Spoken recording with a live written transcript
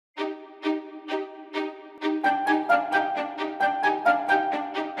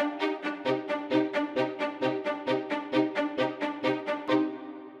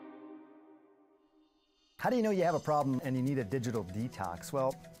do you know you have a problem and you need a digital detox?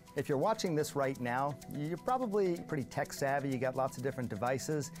 Well, if you're watching this right now, you're probably pretty tech savvy, you got lots of different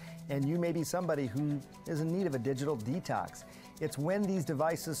devices, and you may be somebody who is in need of a digital detox. It's when these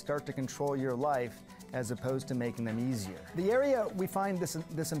devices start to control your life as opposed to making them easier. The area we find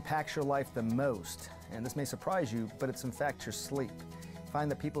this impacts your life the most, and this may surprise you, but it's in fact your sleep. Find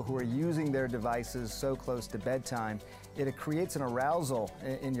that people who are using their devices so close to bedtime, it creates an arousal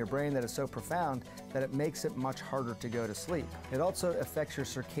in your brain that is so profound that it makes it much harder to go to sleep. It also affects your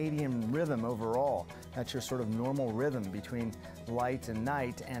circadian rhythm overall. That's your sort of normal rhythm between light and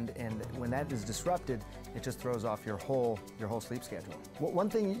night, and when that is disrupted, it just throws off your whole sleep schedule. One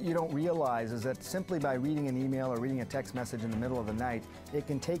thing you don't realize is that simply by reading an email or reading a text message in the middle of the night, it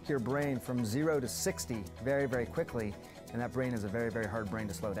can take your brain from 0 to 60 very, very quickly. And that brain is a very, very hard brain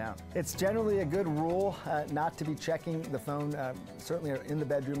to slow down. It's generally a good rule not to be checking the phone, certainly in the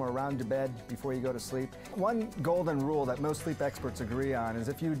bedroom or around your bed before you go to sleep. One golden rule that most sleep experts agree on is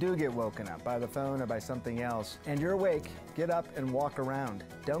if you do get woken up by the phone or by something else, and you're awake, get up and walk around.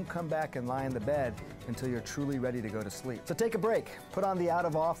 Don't come back and lie in the bed until you're truly ready to go to sleep. So take a break, put on the out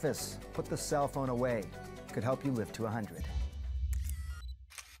of office, put the cell phone away. It could help you live to 100.